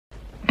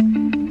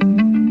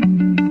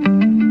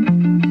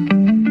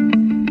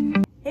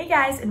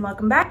guys, and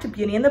welcome back to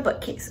Beauty in the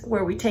Bookcase,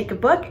 where we take a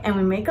book and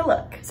we make a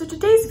look. So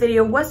today's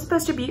video was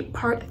supposed to be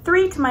part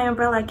 3 to my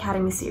Umbrella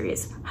Academy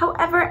series.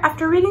 However,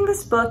 after reading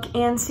this book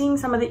and seeing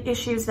some of the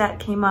issues that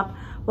came up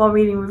while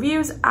reading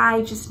reviews,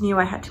 I just knew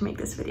I had to make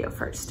this video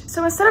first.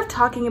 So instead of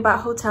talking about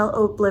Hotel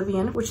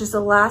Oblivion, which is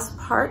the last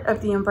part of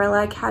the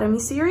Umbrella Academy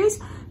series,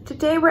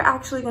 today we're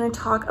actually going to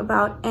talk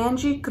about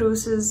Angie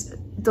Cruz's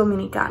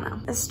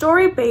Dominicana, a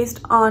story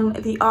based on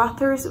the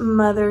author's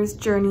mother's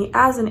journey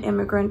as an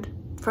immigrant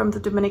from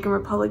the Dominican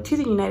Republic to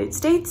the United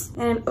States,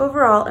 and an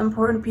overall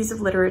important piece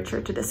of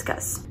literature to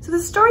discuss. So the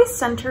story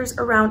centers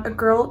around a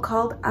girl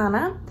called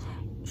Ana.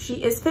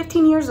 She is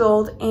 15 years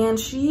old and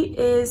she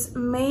is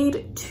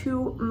made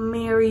to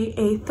marry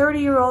a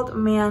 30-year-old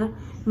man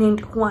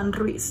named Juan.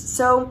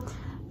 So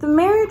the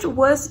marriage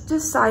was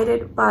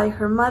decided by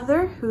her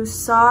mother, who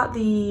saw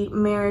the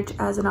marriage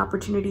as an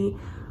opportunity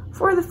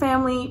for the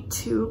family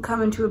to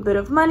come into a bit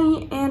of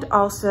money and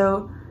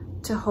also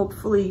to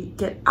hopefully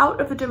get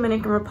out of the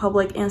Dominican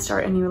Republic and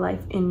start a new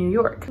life in New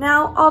York.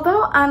 Now,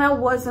 although Ana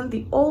wasn't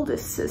the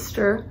oldest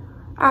sister,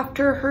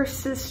 after her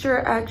sister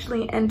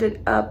actually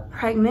ended up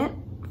pregnant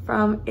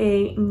from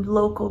a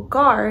local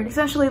guard,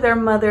 essentially their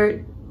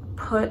mother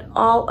put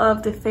all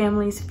of the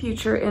family's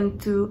future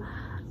into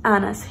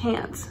Ana's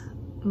hands.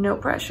 No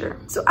pressure.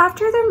 So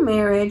after their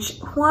marriage,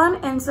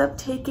 Juan ends up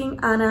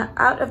taking Ana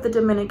out of the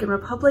Dominican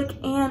Republic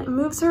and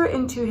moves her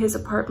into his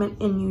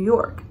apartment in New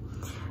York.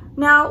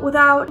 Now,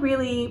 without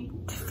really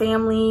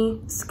family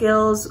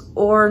skills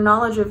or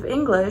knowledge of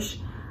English,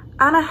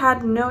 Ana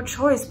had no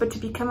choice but to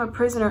become a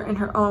prisoner in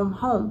her own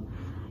home.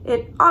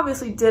 It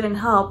obviously didn't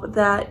help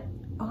that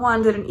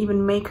Juan didn't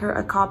even make her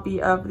a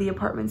copy of the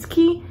apartment's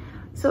key,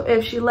 so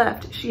if she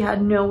left, she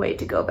had no way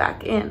to go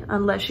back in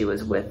unless she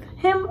was with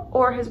him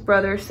or his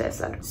brother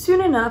Cesar.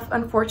 Soon enough,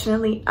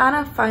 unfortunately,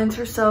 Ana finds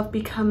herself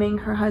becoming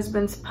her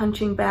husband's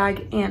punching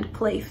bag and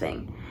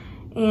plaything.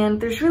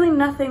 And there's really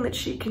nothing that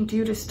she can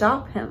do to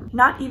stop him.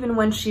 Not even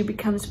when she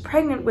becomes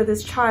pregnant with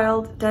his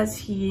child does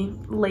he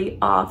lay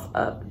off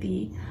of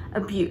the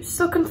abuse.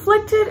 So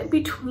conflicted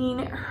between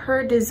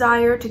her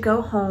desire to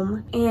go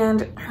home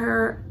and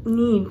her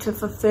need to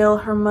fulfill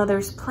her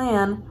mother's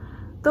plan,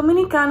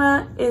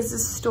 Dominicana is a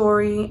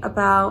story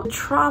about the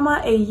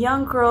trauma a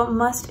young girl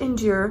must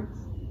endure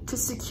to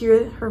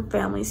secure her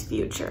family's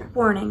future.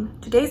 Warning,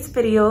 today's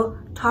video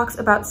talks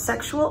about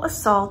sexual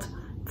assault,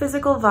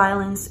 physical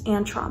violence,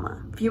 and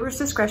trauma. Viewer's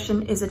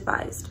discretion is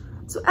advised.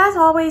 So as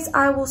always,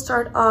 I will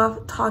start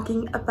off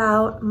talking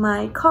about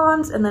my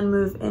cons and then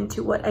move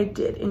into what I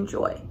did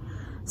enjoy.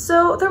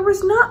 So there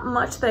was not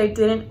much that I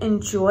didn't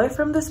enjoy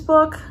from this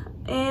book.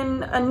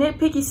 In a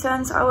nitpicky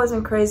sense, I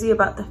wasn't crazy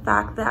about the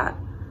fact that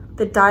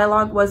the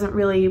dialogue wasn't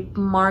really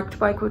marked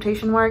by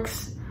quotation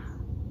marks.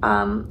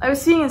 I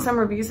was seeing in some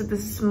reviews that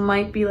this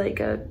might be like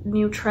a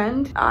new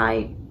trend.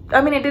 I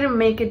mean, it didn't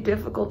make it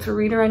difficult to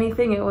read or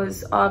anything. It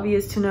was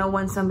obvious to know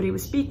when somebody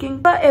was speaking,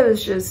 but it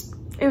was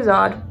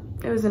odd.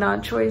 It was an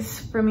odd choice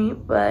for me,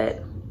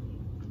 but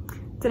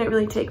didn't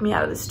really take me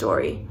out of the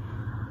story.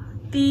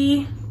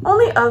 The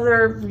only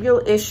other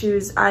real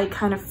issues I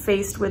kind of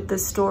faced with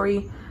this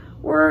story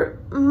were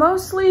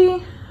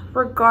mostly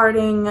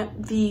regarding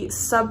the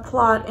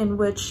subplot in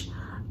which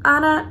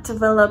Ana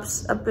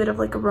develops a bit of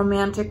like a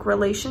romantic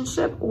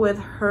relationship with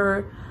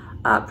her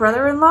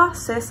brother-in-law,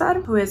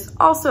 Cesar, who is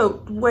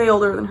also way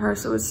older than her,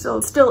 so it's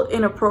still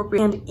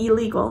inappropriate and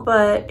illegal,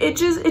 but it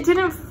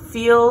didn't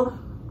feel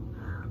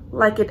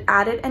like it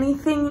added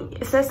anything.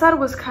 Cesar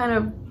was kind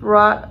of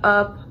brought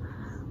up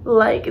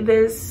like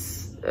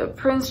this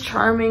Prince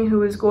Charming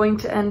who is going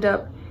to end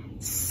up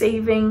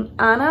saving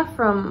Ana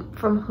from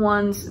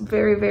Juan's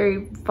very,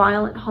 very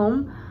violent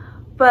home,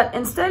 but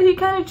instead he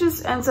kind of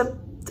just ends up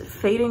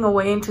fading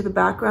away into the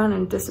background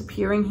and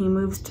disappearing. He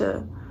moves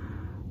to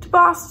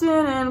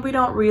Boston and we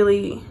don't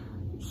really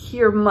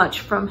hear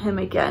much from him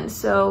again.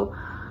 So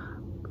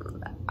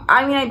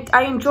I mean,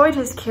 I enjoyed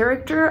his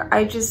character.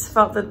 I just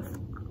felt that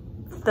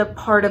the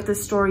part of the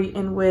story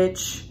in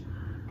which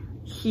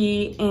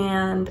he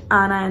and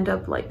Ana end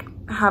up like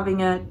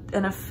having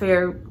an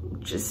affair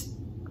just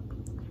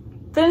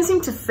didn't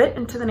seem to fit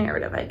into the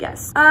narrative, I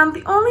guess.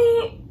 The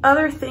only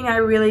other thing I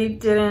really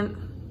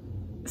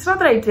didn't, it's not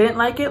that I didn't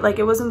like it, like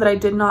it wasn't that I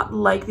did not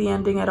like the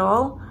ending at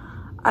all.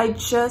 I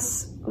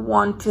just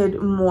wanted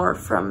more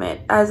from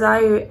it. As I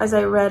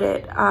read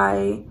it,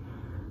 I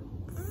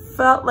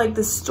felt like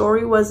the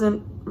story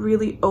wasn't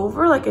really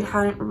over, like it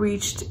hadn't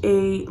reached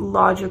a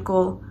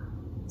logical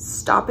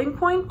stopping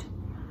point.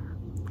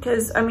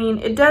 Because I mean,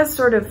 it does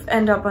sort of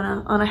end up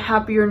on a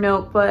happier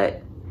note,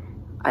 but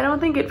I don't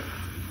think it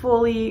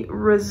fully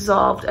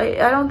resolved.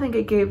 I don't think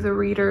it gave the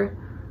reader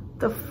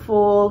the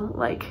full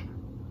like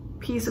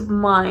peace of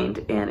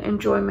mind and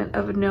enjoyment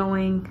of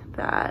knowing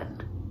that,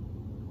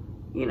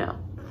 you know,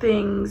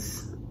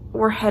 things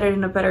were headed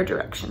in a better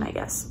direction, I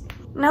guess.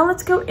 Now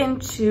let's go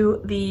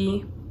into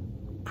the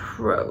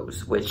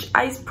pros, which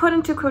I put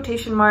into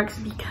quotation marks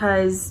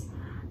because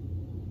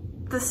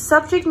the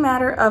subject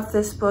matter of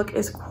this book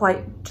is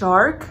quite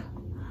dark.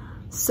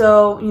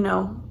 So, you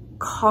know,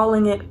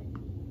 calling it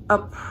a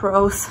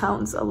pro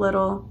sounds a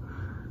little,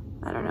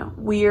 I don't know,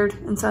 weird,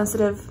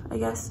 insensitive, I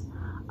guess.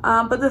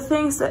 But the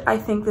things that I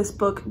think this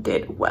book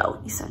did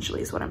well,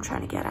 essentially, is what I'm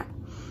trying to get at.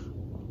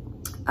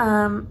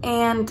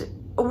 And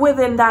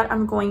within that,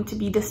 I'm going to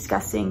be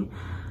discussing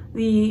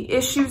the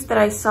issues that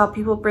I saw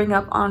people bring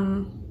up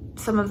on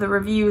some of the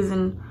reviews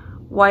and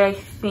why I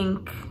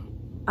think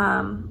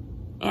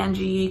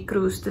Angie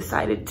Cruz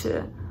decided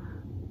to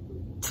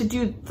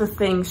do the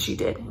things she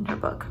did in her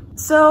book.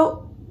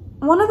 So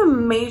one of the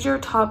major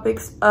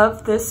topics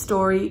of this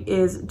story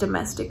is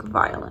domestic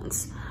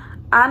violence.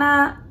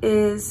 Ana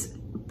is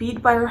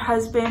beat by her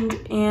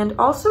husband and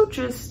also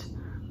just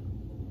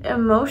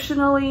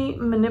emotionally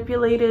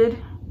manipulated,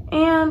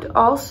 and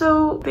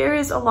also there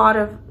is a lot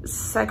of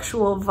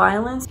sexual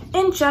violence.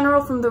 In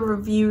general, from the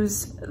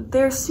reviews,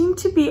 there seemed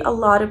to be a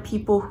lot of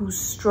people who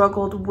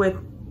struggled with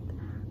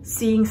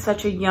seeing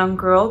such a young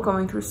girl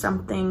going through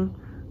something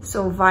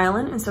so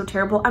violent and so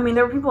terrible. I mean,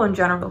 there were people in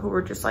general who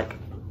were just like,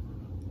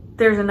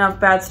 there's enough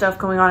bad stuff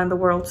going on in the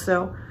world,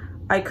 so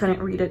I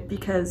couldn't read it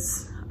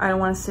because I don't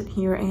want to sit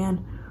here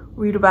and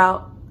read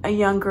about a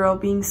young girl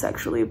being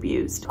sexually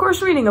abused. Of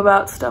course, reading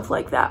about stuff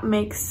like that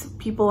makes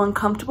people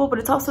uncomfortable, but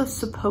it's also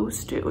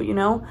supposed to, you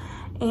know?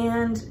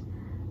 And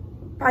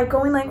by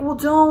going like, well,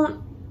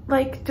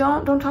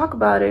 don't talk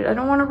about it. I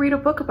don't want to read a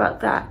book about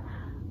that.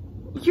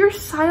 You're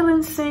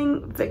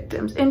silencing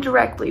victims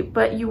indirectly,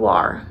 but you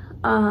are.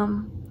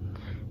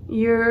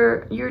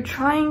 You're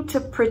trying to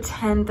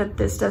pretend that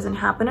this doesn't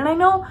happen. And I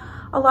know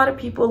a lot of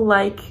people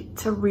like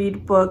to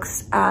read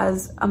books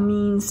as a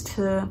means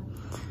to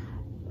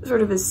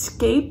sort of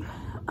escape,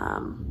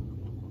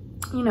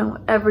 you know,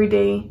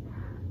 everyday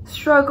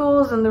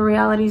struggles and the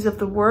realities of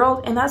the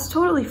world. And that's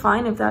totally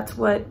fine if that's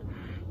what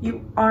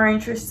you are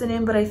interested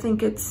in. But I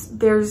think it's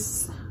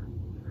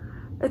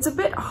a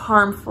bit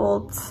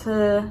harmful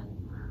to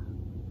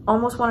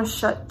almost want to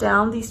shut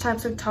down these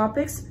types of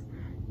topics,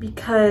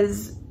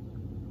 because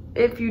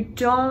if you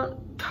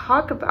don't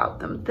talk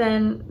about them,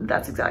 then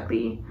that's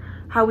exactly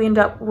how we end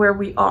up where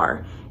we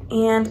are.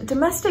 And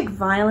domestic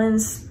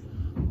violence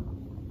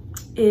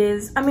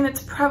is, I mean,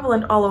 it's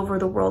prevalent all over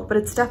the world, but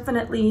it's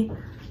definitely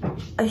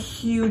a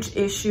huge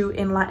issue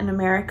in Latin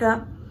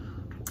America.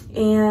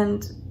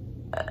 And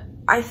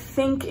I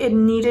think it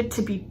needed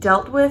to be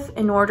dealt with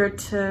in order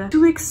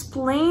to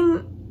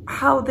explain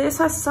how this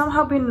has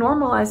somehow been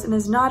normalized and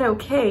is not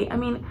okay. I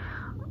mean,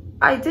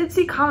 I did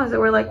see comments that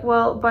were like,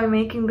 well, by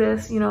making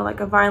this, you know, like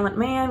a violent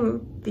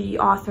man, the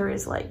author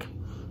is like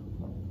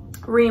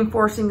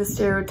reinforcing the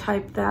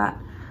stereotype that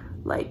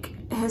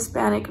like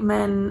Hispanic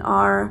men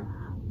are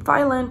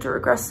violent or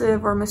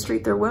aggressive or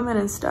mistreat their women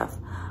and stuff.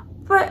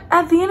 But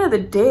at the end of the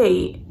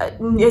day,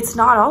 it's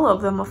not all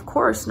of them, of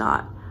course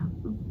not.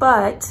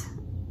 But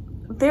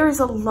there is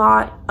a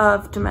lot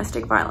of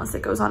domestic violence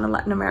that goes on in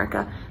Latin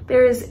America.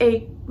 There is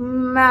a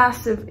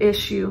massive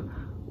issue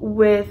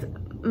with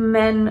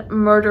men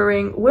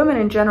murdering women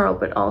in general,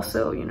 but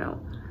also, you know,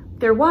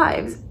 their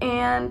wives.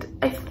 And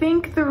I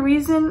think the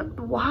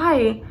reason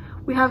why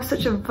we have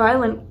such a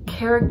violent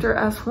character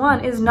as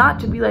Juan is not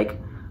to be like,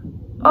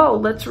 oh,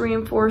 let's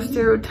reinforce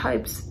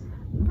stereotypes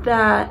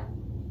that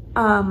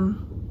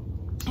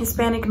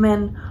Hispanic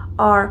men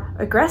are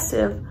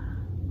aggressive,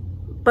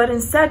 but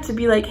instead to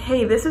be like,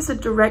 hey, this is a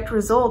direct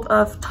result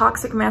of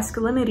toxic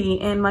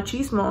masculinity and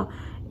machismo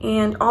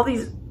and all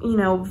these, you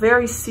know,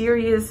 very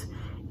serious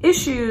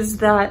issues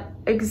that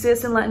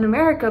exist in Latin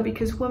America,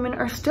 because women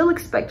are still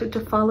expected to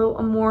follow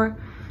a more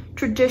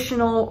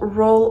traditional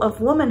role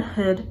of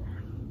womanhood.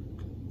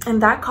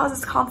 And that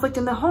causes conflict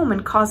in the home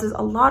and causes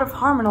a lot of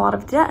harm and a lot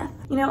of death.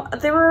 You know,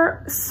 there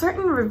were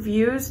certain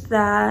reviews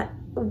that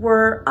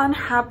were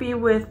unhappy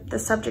with the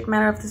subject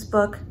matter of this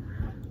book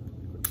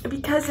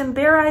because in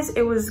their eyes,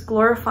 it was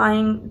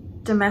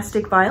glorifying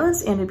domestic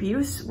violence and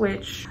abuse,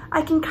 which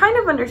I can kind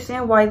of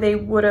understand why they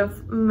would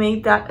have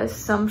made that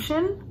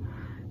assumption,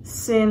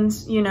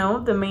 since, you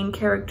know, the main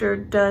character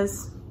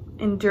does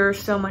endure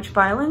so much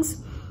violence.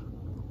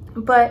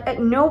 But at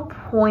no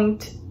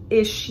point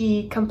is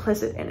she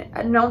complicit in it.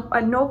 At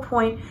no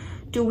point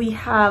do we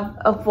have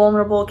a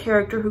vulnerable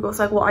character who goes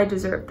like, well, I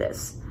deserve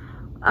this.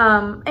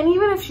 And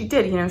even if she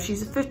did, you know,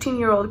 she's a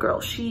 15-year-old girl.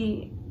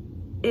 She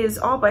is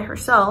all by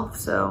herself,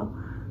 so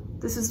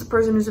this is the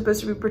person who's supposed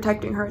to be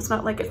protecting her. It's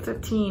not like at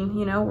 15,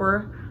 you know,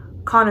 we're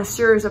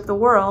connoisseurs of the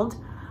world.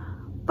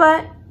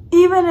 But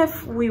even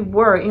if we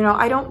were, you know,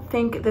 I don't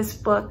think this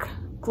book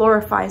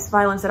glorifies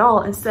violence at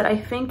all. Instead, I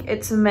think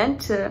it's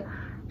meant to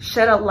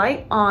shed a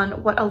light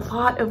on what a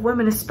lot of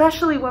women,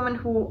 especially women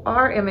who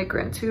are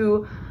immigrants,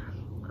 who,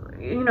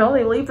 you know,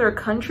 they leave their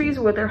countries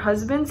with their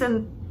husbands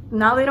and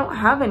now they don't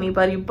have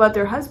anybody but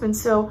their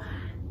husbands. So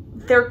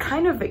they're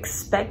kind of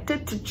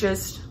expected to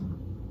just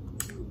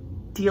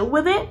deal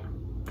with it,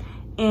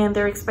 and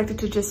they're expected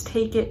to just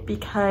take it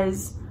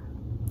because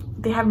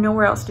they have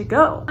nowhere else to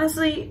go.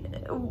 Honestly,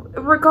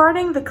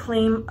 regarding the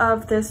claim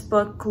of this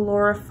book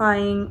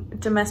glorifying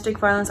domestic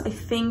violence, I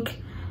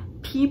think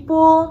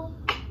people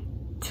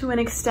to an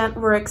extent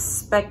were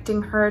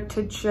expecting her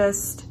to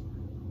just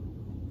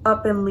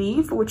up and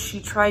leave, which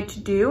she tried to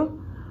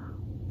do.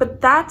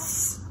 But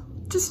that's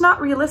just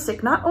not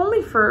realistic, not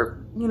only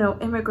for, you know,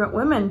 immigrant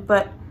women,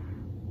 but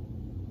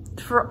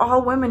for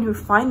all women who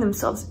find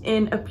themselves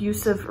in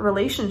abusive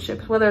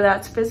relationships, whether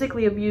that's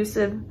physically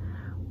abusive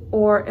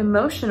or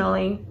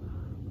emotionally.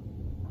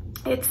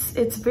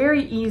 It's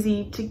very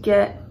easy to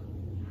get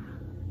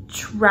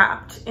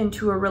trapped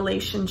into a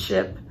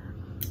relationship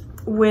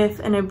with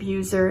an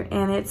abuser,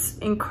 and it's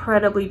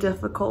incredibly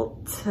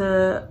difficult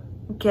to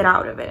get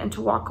out of it and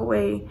to walk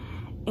away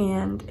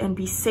and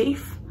be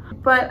safe.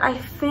 But I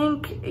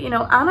think, you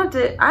know,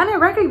 Anna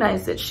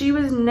recognized it. She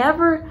was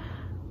never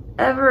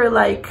ever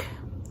like,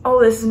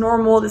 oh, this is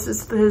normal, this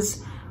is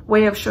his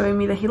way of showing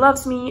me that he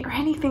loves me, or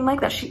anything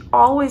like that. She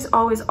always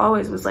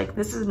was like,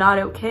 this is not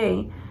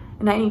okay,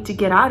 and I need to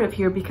get out of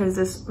here because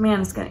this man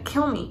is gonna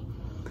kill me.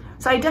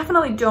 So I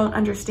definitely don't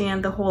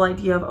understand the whole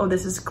idea of, oh,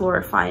 this is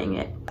glorifying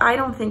it. I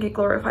don't think it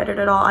glorified it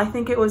at all. I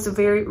think it was a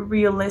very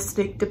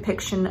realistic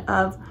depiction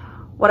of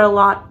what a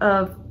lot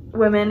of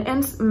women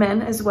and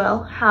men as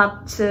well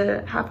have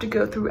to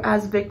go through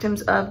as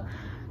victims of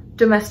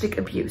domestic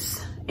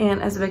abuse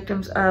and as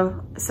victims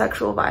of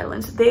sexual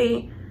violence.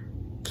 They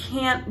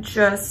can't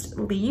just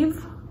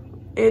leave.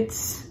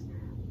 It's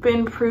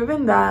been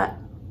proven that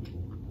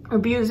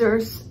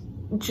abusers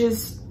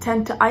just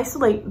tend to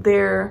isolate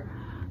their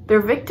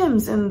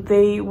victims, and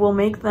they will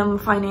make them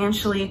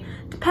financially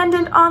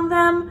dependent on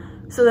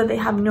them so that they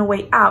have no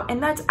way out.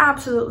 And that's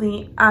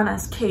absolutely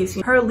Anna's case.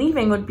 Her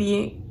leaving would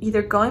be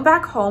either going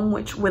back home,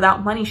 which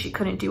without money she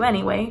couldn't do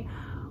anyway,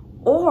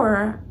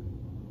 or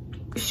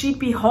she'd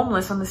be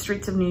homeless on the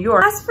streets of New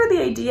York. As for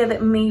the idea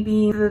that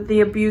maybe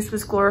the abuse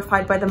was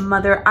glorified by the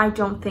mother, I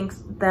don't think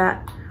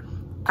that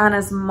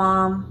Anna's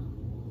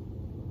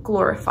mom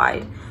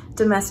glorified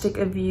domestic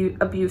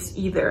abuse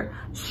either.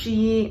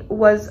 She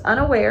was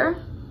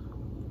unaware.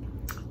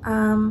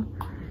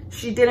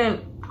 She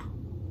didn't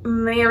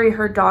marry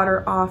her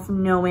daughter off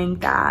knowing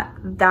that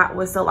that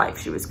was the life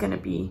she was gonna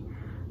be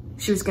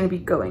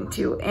going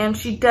to. And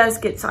she does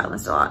get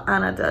silenced a lot.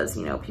 Anna does,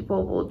 you know,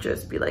 people will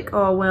just be like,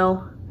 oh,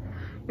 well,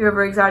 you're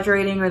over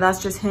exaggerating, or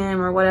that's just him,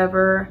 or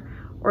whatever,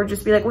 or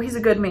just be like, well, he's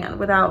a good man,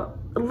 without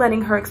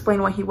letting her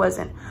explain why he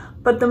wasn't.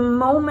 But the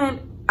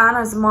moment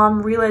Anna's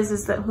mom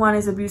realizes that Juan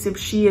is abusive,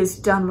 she is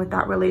done with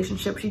that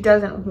relationship. She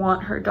doesn't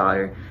want her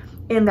daughter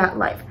in that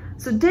life.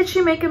 So did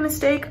she make a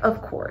mistake?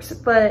 Of course,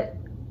 but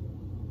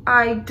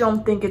I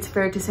don't think it's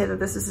fair to say that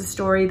this is a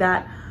story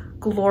that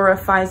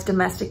glorifies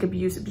domestic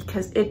abuse,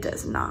 because it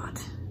does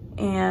not.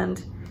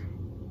 And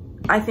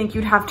I think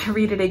you'd have to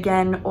read it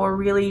again or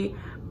really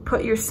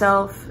put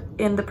yourself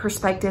in the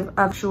perspective of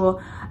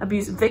actual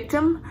abuse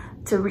victim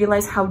to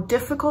realize how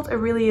difficult it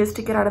really is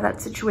to get out of that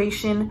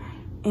situation.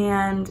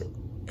 And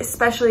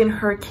especially in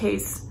her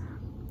case,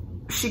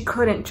 she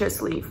couldn't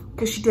just leave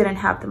because she didn't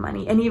have the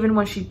money. And even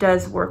when she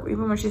does work,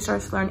 even when she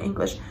starts to learn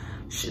English,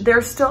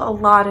 there's still a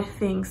lot of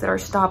things that are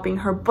stopping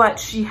her, but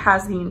she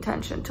has the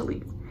intention to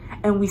leave.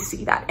 And we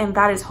see that, and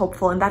that is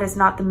hopeful, and that is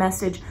not the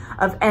message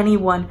of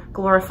anyone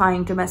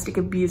glorifying domestic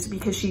abuse,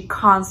 because she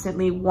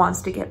constantly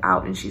wants to get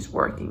out and she's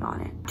working on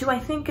it. Do I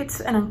think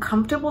it's an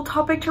uncomfortable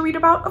topic to read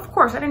about? Of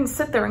course. I didn't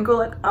sit there and go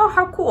like, oh,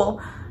 how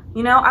cool.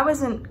 You know, I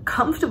wasn't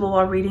comfortable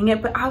while reading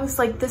it, but I was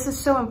like, this is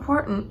so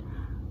important,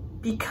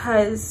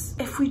 because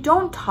if we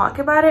don't talk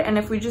about it, and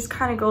if we just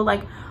kind of go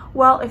like,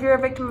 well, if you're a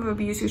victim of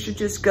abuse, you should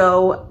just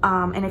go,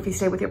 and if you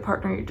stay with your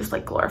partner, you're just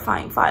like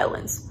glorifying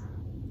violence.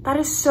 That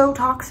is so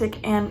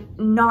toxic and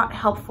not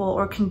helpful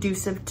or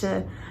conducive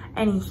to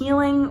any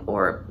healing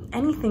or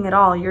anything at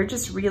all. You're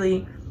just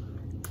really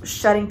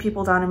shutting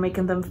people down and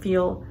making them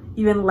feel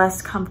even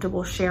less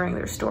comfortable sharing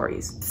their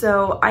stories.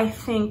 So I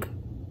think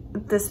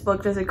this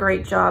book does a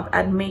great job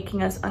at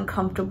making us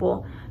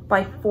uncomfortable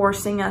by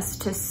forcing us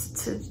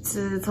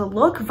to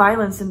look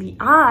violence in the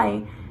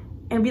eye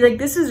and be like,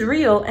 this is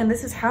real and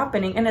this is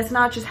happening. And it's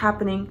not just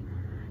happening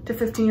to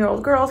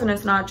 15-year-old girls, and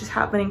it's not just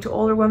happening to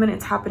older women,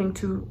 it's happening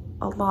to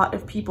a lot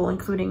of people,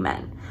 including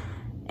men.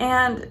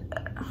 And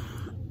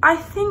I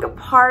think a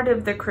part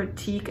of the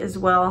critique as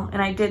well, and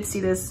I did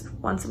see this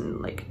once and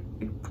like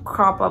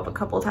crop up a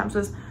couple of times,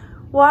 was,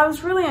 well, I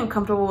was really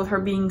uncomfortable with her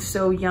being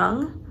so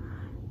young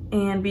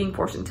and being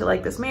forced into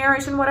like this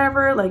marriage and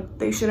whatever. Like,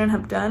 they shouldn't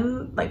have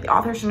done, like the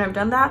author shouldn't have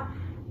done that.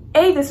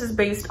 This is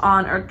based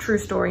on a true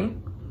story,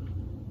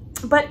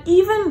 but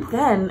even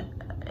then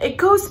it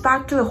goes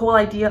back to the whole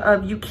idea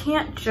of you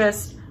can't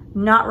just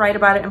not write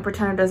about it and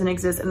pretend it doesn't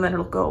exist and then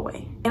it'll go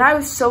away. And I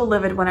was so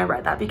livid when I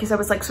read that, because I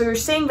was like, so you're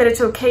saying that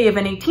it's okay if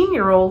an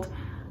 18-year-old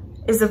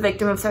is a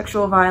victim of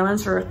sexual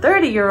violence, or a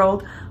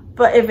 30-year-old,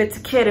 but if it's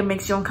a kid, it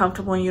makes you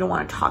uncomfortable and you don't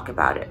want to talk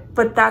about it.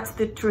 But that's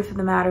the truth of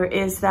the matter,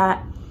 is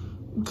that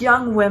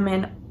young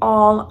women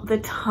all the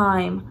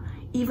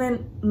time,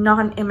 even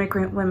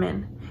non-immigrant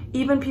women,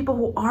 even people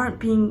who aren't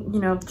being,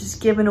 you know,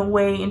 just given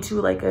away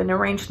into like an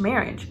arranged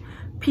marriage,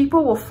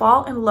 people will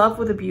fall in love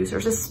with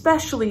abusers,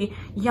 especially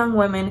young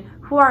women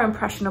who are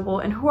impressionable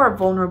and who are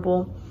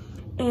vulnerable,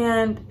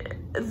 and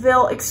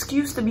they'll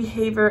excuse the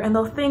behavior and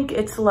they'll think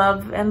it's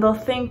love, and they'll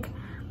think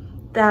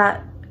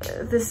that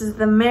this is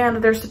the man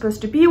that they're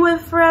supposed to be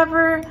with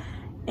forever,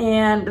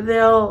 and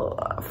they'll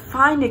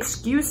find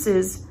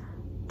excuses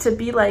to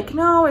be like,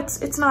 no,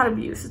 it's not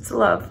abuse, it's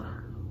love.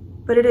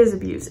 But it is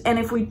abuse. And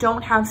if we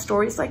don't have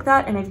stories like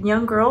that, and if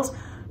young girls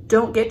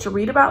don't get to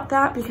read about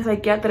that, because I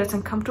get that it's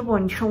uncomfortable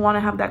and you don't want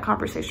to have that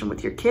conversation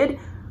with your kid,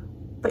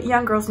 but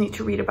young girls need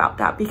to read about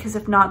that, because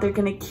if not, they're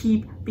going to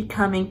keep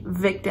becoming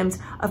victims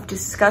of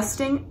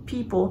disgusting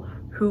people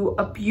who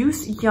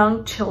abuse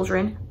young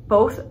children,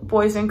 both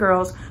boys and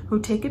girls,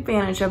 who take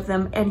advantage of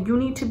them. And you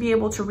need to be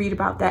able to read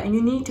about that, and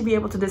you need to be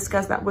able to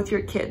discuss that with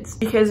your kids,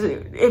 because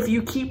if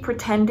you keep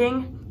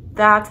pretending,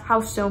 that's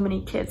how so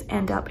many kids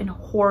end up in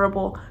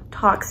horrible,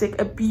 toxic,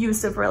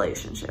 abusive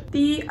relationships.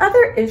 The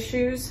other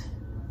issues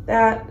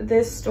that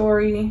this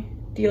story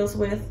deals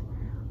with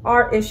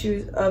are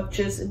issues of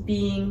just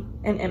being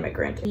an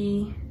immigrant.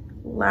 The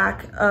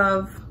lack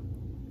of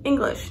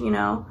English, you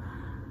know.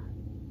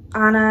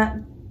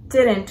 Anna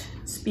didn't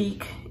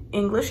speak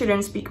English. She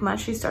didn't speak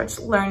much. She starts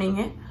learning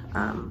it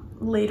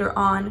later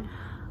on.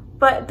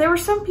 But there were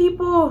some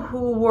people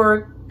who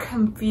were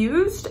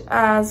confused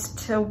as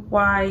to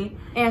why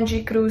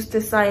Angie Cruz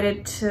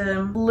decided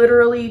to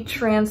literally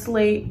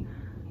translate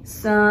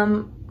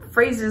some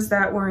phrases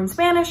that were in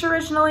Spanish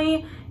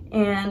originally.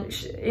 And,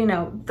 you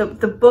know,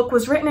 the book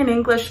was written in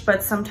English,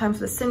 but sometimes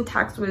the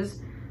syntax was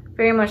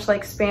very much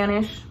like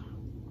Spanish.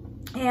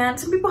 And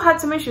some people had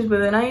some issues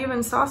with it. And I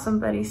even saw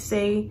somebody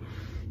say,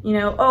 you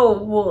know,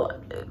 oh,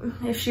 well,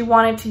 if she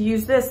wanted to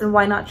use this, then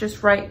why not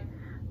just write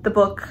the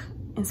book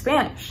in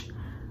Spanish?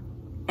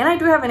 And I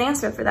do have an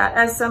answer for that,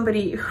 as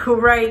somebody who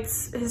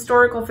writes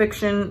historical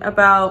fiction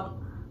about,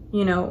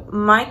 you know,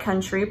 my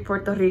country,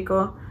 Puerto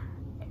Rico,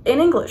 in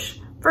English.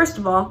 First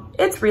of all,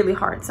 it's really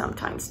hard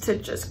sometimes to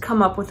just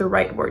come up with the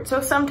right word.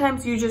 So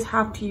sometimes you just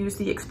have to use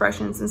the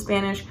expressions in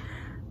Spanish,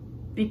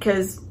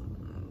 because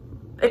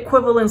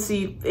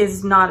equivalency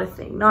is not a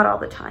thing, not all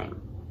the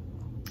time.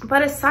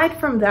 But aside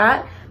from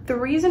that, the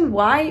reason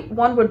why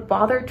one would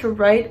bother to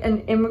write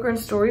an immigrant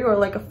story or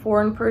like a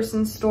foreign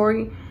person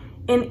story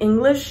in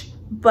English,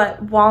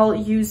 but while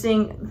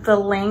using the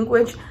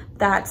language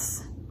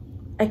that's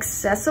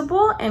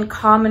accessible and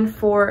common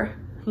for,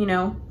 you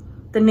know,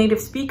 the native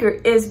speaker,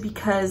 is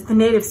because the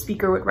native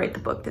speaker would write the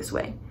book this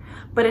way.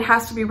 But it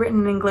has to be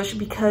written in English,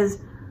 because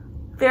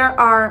there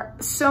are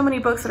so many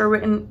books that are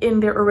written in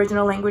their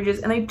original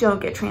languages and they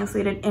don't get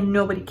translated, and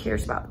nobody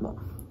cares about them.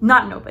 Well,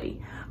 not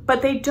nobody,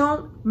 but they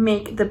don't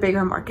make the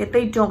bigger market.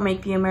 They don't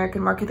make the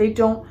American market. They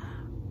don't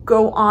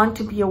go on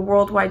to be a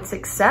worldwide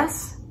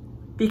success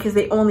because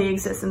they only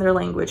exist in their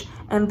language.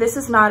 And this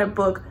is not a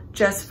book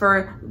just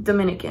for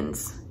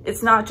Dominicans.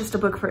 It's not just a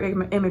book for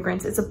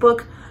immigrants. It's a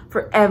book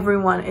for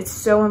everyone. It's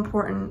so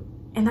important.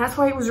 And that's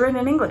why it was written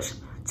in English,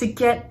 to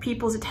get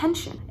people's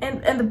attention.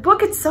 And the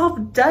book itself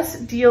does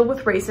deal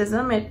with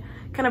racism. It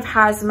kind of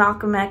has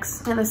Malcolm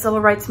X and the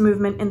civil rights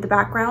movement in the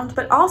background.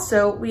 But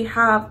also we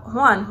have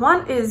Juan.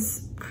 Juan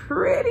is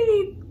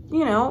pretty,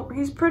 you know,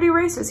 he's pretty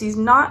racist. He's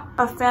not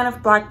a fan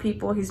of Black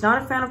people. He's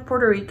not a fan of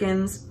Puerto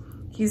Ricans.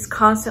 He's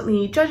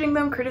constantly judging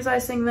them,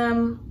 criticizing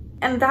them.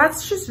 And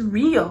that's just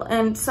real.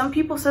 And some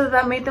people said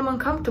that made them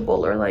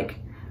uncomfortable, or like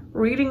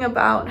reading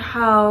about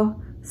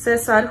how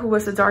Cesar, who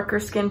was a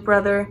darker skinned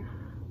brother,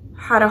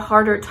 had a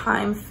harder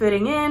time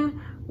fitting in,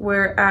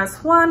 whereas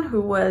Juan, who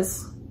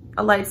was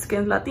a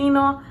light-skinned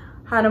Latino,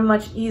 had a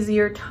much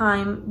easier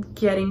time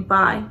getting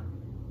by.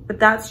 But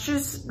that's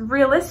just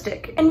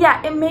realistic. And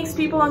yeah, it makes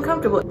people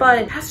uncomfortable,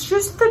 but that's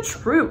just the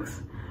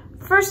truth.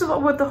 First of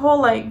all, with the whole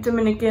like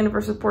Dominican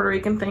versus Puerto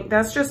Rican thing,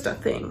 that's just a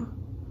thing.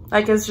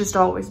 Like, it's just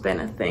always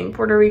been a thing.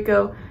 Puerto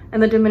Rico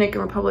and the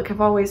Dominican Republic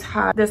have always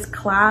had this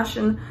clash,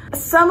 and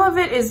some of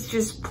it is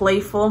just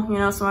playful, you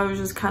know, some of it is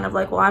just kind of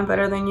like, well, I'm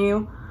better than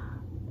you,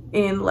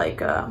 in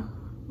like,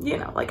 you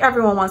know, like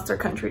everyone wants their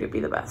country to be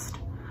the best.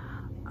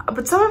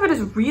 But some of it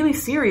is really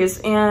serious,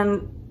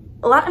 and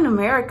Latin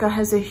America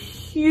has a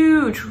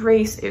huge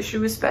race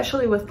issue,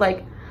 especially with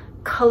like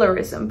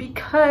colorism,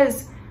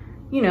 because,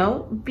 you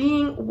know,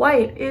 being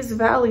white is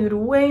valued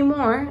way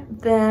more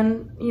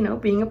than, you know,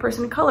 being a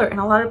person of color. And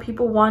a lot of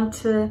people want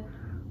to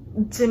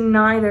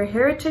deny their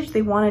heritage.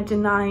 They want to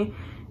deny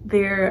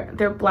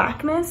their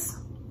Blackness,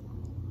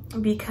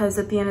 because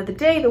at the end of the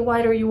day, the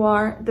whiter you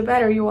are, the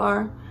better you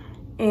are.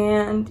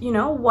 And, you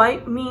know,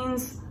 white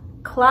means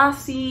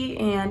classy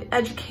and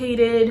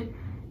educated,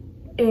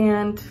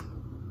 and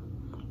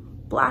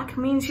Black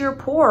means you're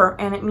poor,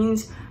 and it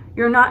means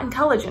you're not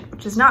intelligent,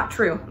 which is not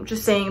true. I'm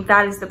just saying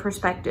that is the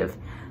perspective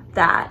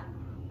that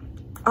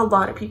a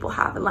lot of people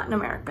have in Latin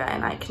America.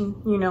 And I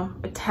can, you know,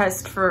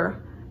 attest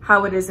for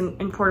how it is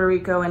in Puerto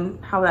Rico,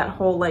 and how that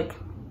whole like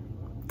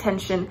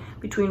tension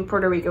between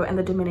Puerto Rico and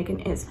the Dominican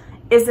is.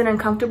 Is it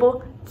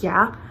uncomfortable?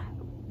 Yeah.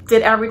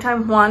 Did every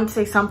time Juan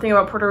say something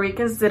about Puerto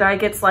Ricans, did I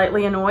get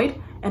slightly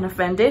annoyed and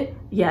offended?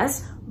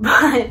 Yes.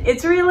 But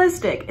it's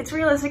realistic. It's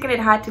realistic, and it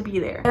had to be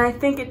there. And I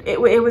think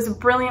it was a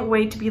brilliant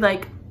way to be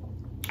like,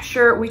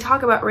 sure, we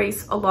talk about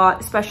race a lot,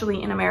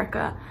 especially in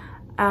America,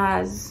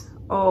 as,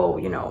 oh,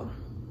 you know,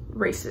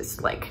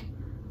 racist, like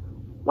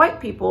white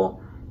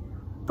people.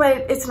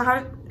 but it's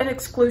not an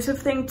exclusive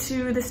thing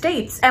to the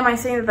States. Am I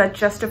saying that that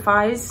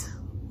justifies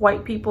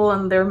white people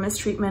and their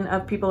mistreatment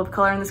of people of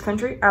color in this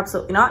country?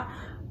 Absolutely not.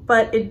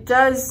 But it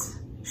does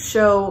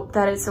show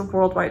that it's a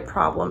worldwide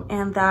problem,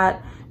 and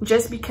that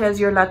just because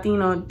you're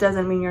Latino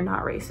doesn't mean you're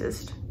not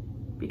racist,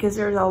 because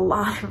there's a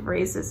lot of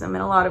racism and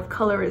a lot of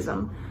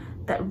colorism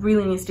that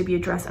really needs to be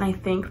addressed. And I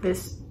think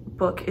this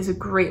book is a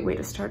great way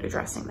to start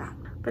addressing that.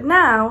 But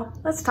now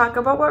let's talk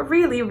about what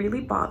really,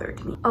 really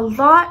bothered me. A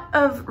lot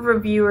of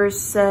reviewers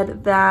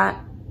said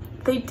that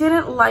they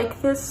didn't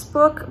like this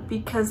book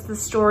because the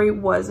story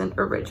wasn't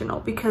original,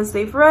 because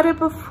they've read it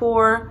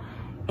before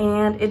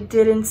and it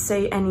didn't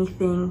say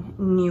anything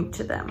new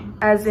to them.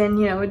 As in,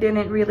 you know, it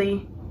didn't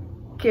really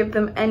give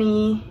them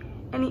any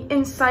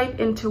insight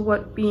into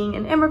what being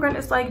an immigrant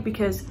is like,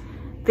 because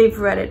they've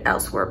read it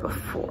elsewhere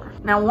before.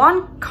 Now,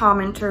 one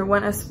commenter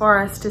went as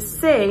far as to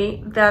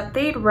say that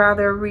they'd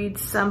rather read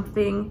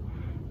something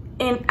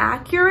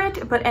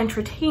inaccurate but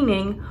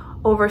entertaining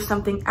over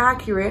something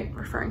accurate,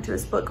 referring to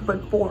this book,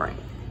 but boring.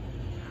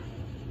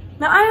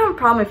 Now, I don't have a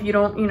problem if you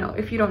don't,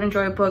 if you don't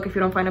enjoy a book, if you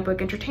don't find a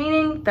book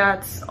entertaining.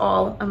 That's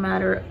all a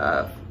matter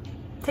of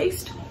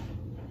taste.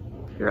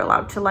 You're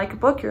allowed to like a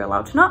book, you're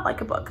allowed to not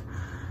like a book.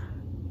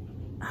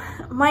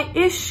 My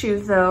issue,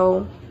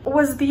 though,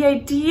 was the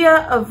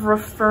idea of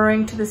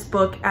referring to this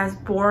book as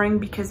boring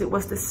because it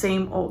was the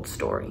same old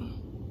story.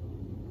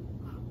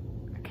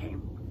 Okay.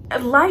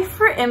 Life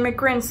for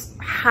immigrants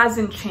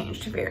hasn't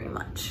changed very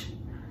much.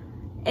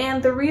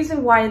 And the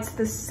reason why it's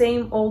the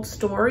same old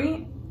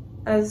story,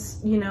 as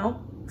you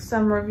know,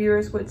 some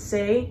reviewers would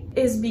say,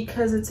 is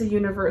because it's a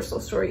universal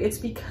story. It's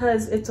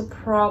because it's a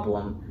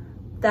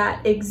problem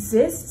that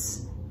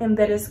exists and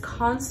that is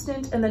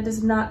constant and that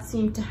does not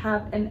seem to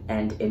have an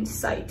end in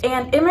sight.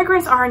 And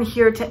immigrants aren't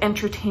here to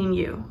entertain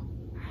you.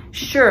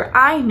 Sure,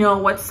 I know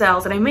what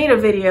sells, and I made a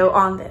video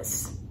on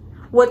this.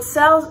 What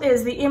sells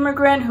is the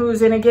immigrant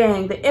who's in a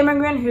gang, the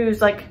immigrant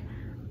who's like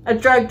a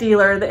drug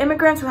dealer, the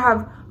immigrants who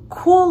have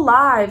cool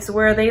lives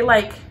where they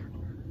like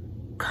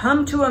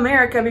come to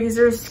America because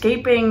they're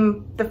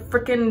escaping the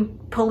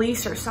freaking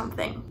police or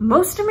something.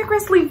 Most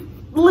immigrants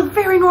live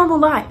very normal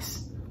lives.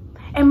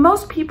 And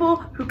most people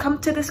who come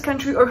to this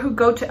country or who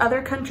go to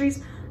other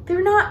countries,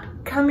 they're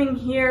not coming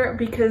here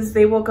because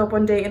they woke up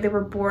one day and they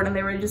were bored and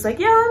they were just like,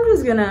 yeah, I'm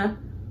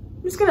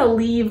just gonna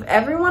leave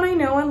everyone I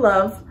know and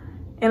love,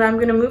 and I'm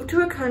gonna move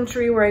to a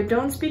country where I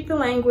don't speak the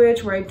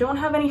language, where I don't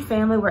have any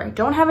family, where I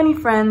don't have any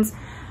friends,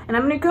 and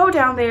I'm gonna go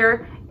down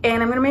there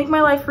and I'm gonna make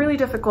my life really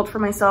difficult for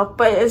myself,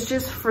 but it's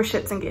just for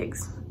shits and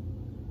gigs.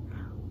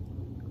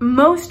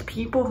 Most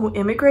people who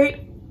immigrate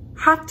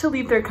have to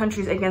leave their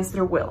countries against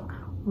their will.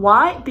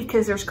 Why?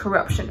 Because there's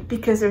corruption,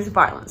 because there's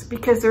violence,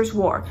 because there's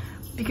war,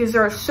 because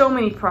there are so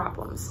many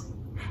problems.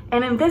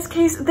 And in this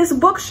case, this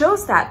book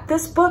shows that.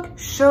 This book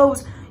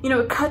shows,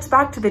 it cuts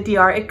back to the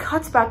DR. It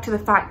cuts back to the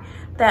fact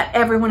that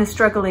everyone is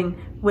struggling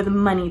with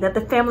money, that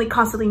the family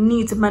constantly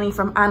needs money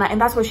from Anna,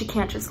 and that's why she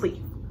can't just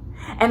leave.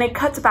 And it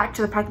cuts back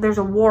to the fact that there's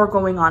a war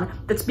going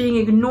on that's being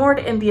ignored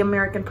in the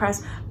American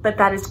press, but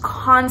that is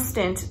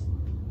constant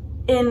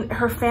in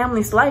her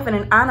family's life and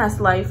in Anna's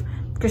life,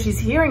 because she's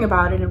hearing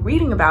about it and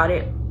reading about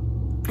it,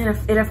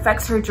 and it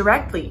affects her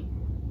directly.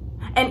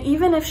 And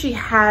even if she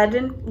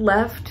hadn't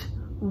left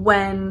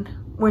when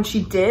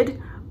she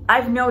did,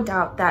 I've no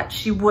doubt that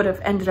she would have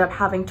ended up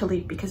having to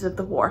leave because of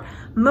the war.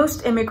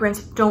 Most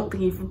immigrants don't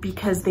leave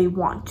because they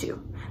want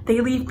to.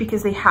 They leave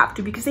because they have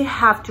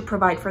to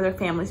provide for their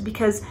families,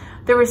 because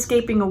they're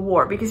escaping a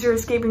war, because they're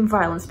escaping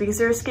violence, because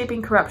they're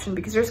escaping corruption,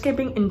 because they're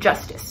escaping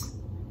injustice.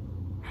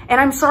 And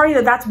I'm sorry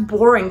that that's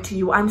boring to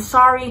you. I'm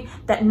sorry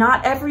that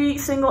not every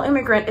single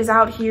immigrant is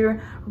out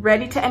here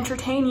ready to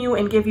entertain you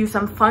and give you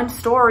some fun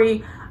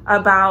story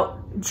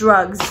about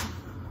drugs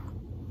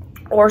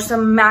or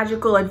some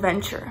magical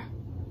adventure.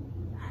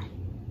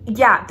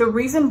 Yeah, the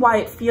reason why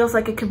it feels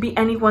like it could be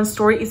anyone's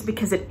story is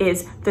because it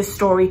is the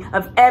story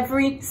of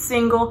every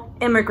single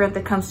immigrant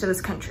that comes to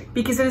this country.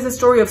 Because it is a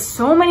story of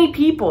so many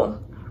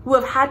people who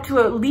have had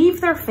to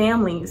leave their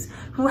families,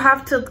 who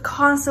have to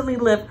constantly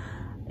live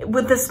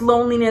with this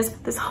loneliness,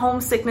 this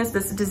homesickness,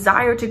 this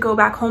desire to go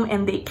back home,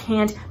 and they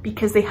can't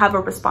because they have a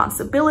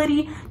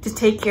responsibility to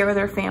take care of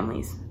their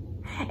families.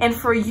 And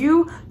for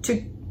you to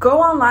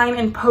go online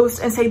and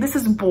post and say this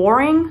is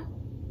boring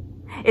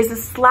is a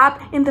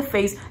slap in the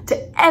face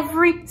to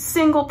every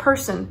single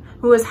person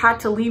who has had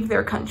to leave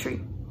their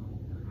country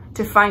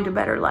to find a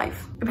better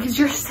life. Because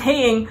you're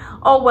saying,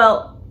 oh,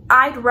 well,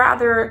 I'd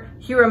rather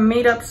hear a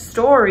made-up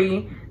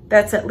story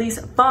that's at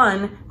least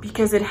fun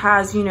because it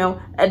has,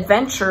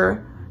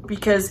 adventure,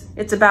 because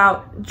it's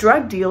about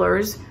drug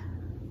dealers,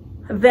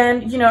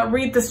 than,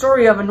 read the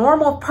story of a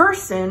normal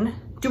person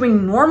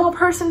doing normal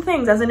person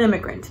things as an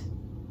immigrant.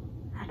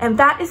 And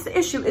that is the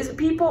issue, is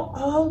people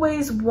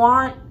always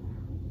want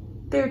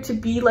there to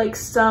be like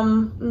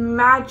some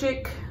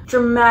magic,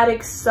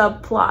 dramatic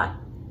subplot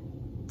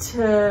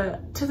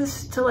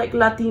to like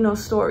Latino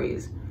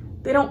stories.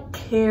 They don't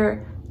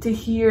care to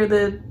hear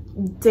the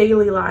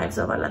daily lives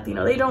of a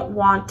Latino. They don't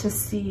want to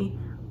see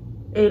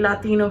a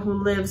Latino who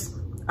lives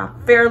a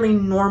fairly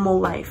normal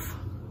life.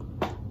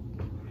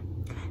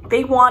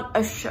 They want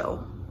a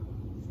show.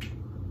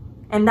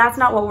 And that's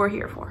not what we're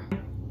here for.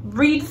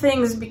 Read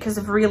things because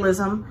of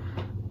realism,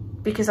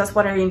 because that's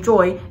what I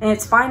enjoy. And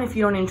it's fine if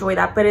you don't enjoy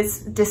that, but it's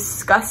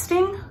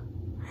disgusting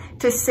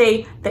to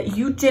say that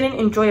you didn't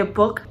enjoy a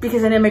book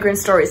because an immigrant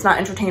story is not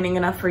entertaining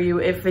enough for you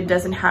if it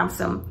doesn't have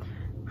some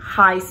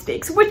high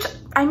stakes, which,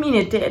 I mean,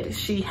 it did.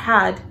 She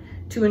had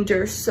to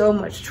endure so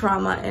much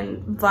trauma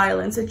and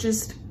violence. It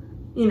just,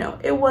 you know,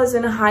 it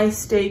wasn't high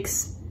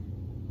stakes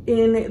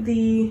in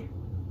the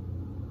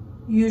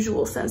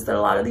usual sense that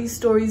a lot of these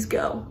stories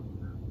go.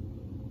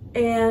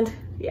 And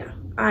yeah,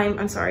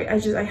 I'm sorry.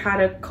 I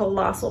had a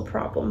colossal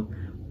problem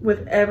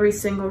with every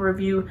single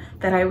review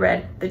that I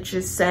read that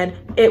just said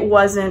it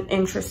wasn't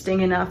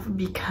interesting enough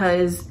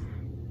because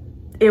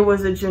it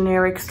was a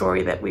generic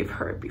story that we've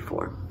heard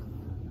before.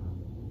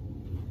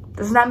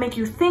 Doesn't that make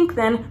you think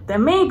then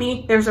that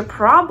maybe there's a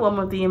problem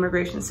with the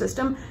immigration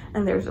system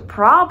and there's a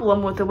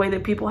problem with the way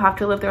that people have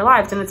to live their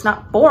lives, and it's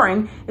not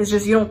boring, it's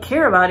just you don't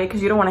care about it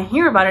because you don't want to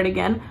hear about it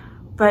again,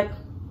 but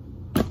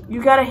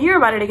you got to hear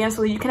about it again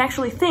so that you can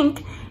actually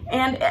think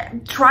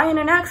and try and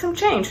enact some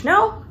change.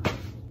 No?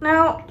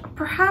 Now,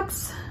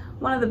 perhaps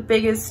one of the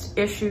biggest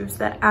issues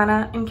that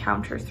Anna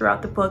encounters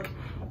throughout the book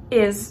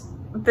is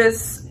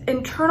this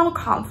internal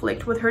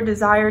conflict with her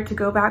desire to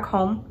go back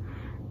home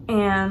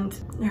and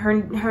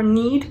her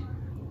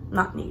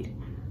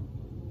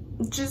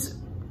just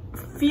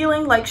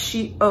feeling like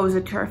she owes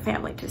it to her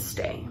family to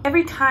stay.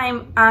 Every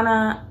time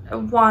Anna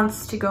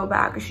wants to go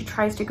back or she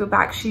tries to go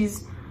back,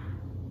 she's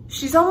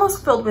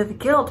almost filled with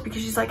guilt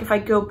because she's like, if I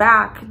go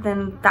back,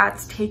 then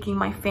that's taking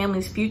my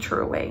family's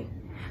future away.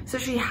 So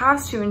she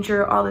has to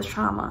endure all this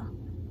trauma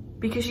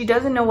because she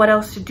doesn't know what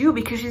else to do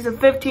because she's a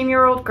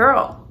 15-year-old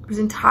girl whose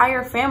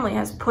entire family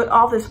has put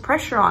all this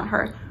pressure on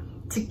her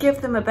to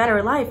give them a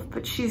better life,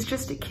 but she's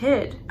just a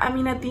kid. I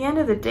mean, at the end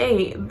of the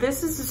day,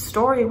 this is a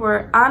story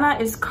where Anna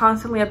is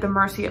constantly at the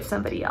mercy of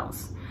somebody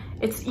else.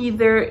 It's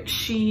either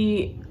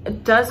she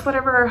does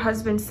whatever her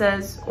husband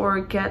says or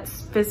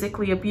gets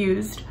physically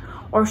abused,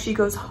 or she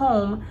goes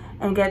home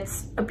and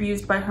gets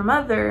abused by her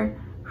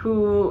mother,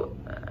 who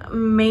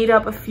made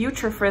up a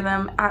future for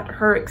them at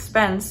her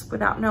expense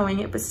without knowing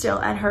it, but still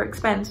at her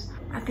expense.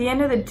 At the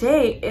end of the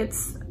day,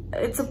 it's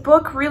a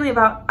book really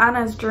about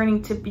Anna's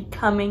journey to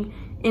becoming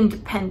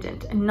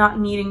independent and not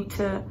needing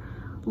to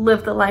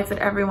live the life that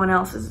everyone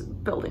else is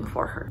building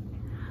for her.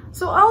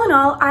 So all in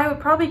all, I would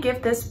probably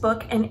give this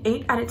book an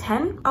 8 out of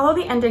 10.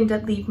 Although the ending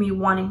did leave me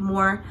wanting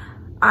more,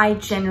 I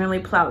genuinely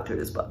plowed through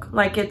this book.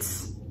 Like,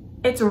 it's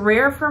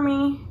rare for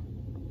me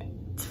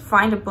to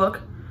find a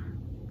book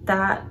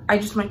that I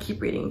just want to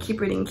keep reading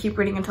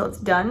until it's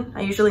done.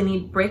 I usually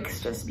need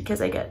breaks just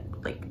because I get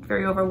like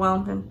very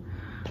overwhelmed and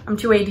I'm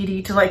too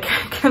ADD to like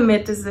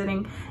commit to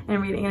sitting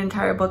and reading an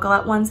entire book all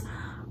at once.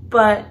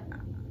 But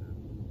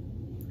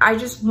I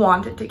just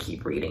wanted to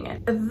keep reading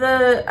it.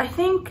 I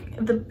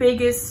think the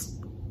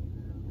biggest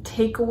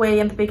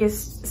takeaway and the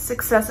biggest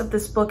success of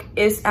this book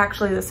is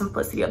actually the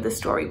simplicity of the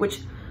story,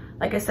 which,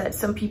 like I said,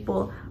 some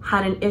people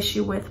had an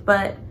issue with,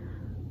 but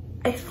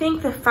I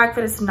think the fact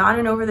that it's not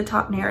an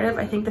over-the-top narrative,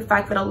 I think the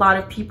fact that a lot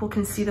of people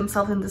can see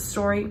themselves in the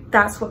story,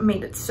 that's what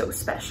made it so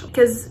special.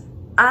 Because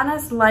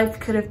Anna's life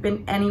could have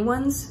been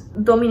anyone's.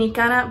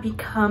 Dominicana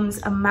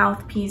becomes a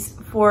mouthpiece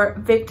for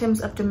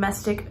victims of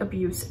domestic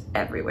abuse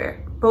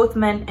everywhere, both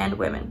men and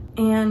women.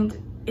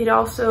 And it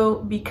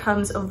also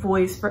becomes a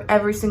voice for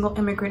every single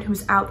immigrant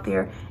who's out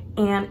there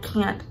and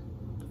can't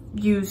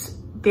use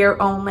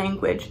their own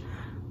language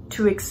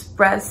to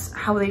express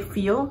how they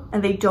feel,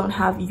 and they don't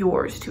have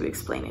yours to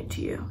explain it to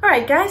you. All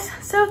right, guys,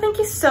 so thank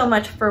you so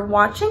much for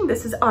watching.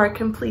 This is our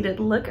completed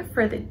look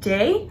for the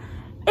day.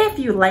 If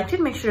you liked it,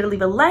 make sure to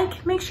leave a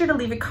like, make sure to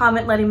leave a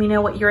comment letting me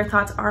know what your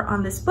thoughts are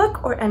on this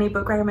book or any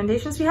book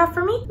recommendations you have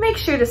for me. Make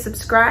sure to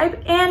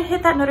subscribe and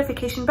hit that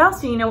notification bell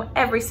so you know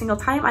every single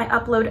time I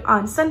upload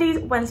on Sundays,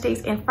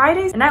 Wednesdays, and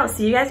Fridays, and I will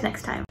see you guys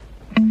next time.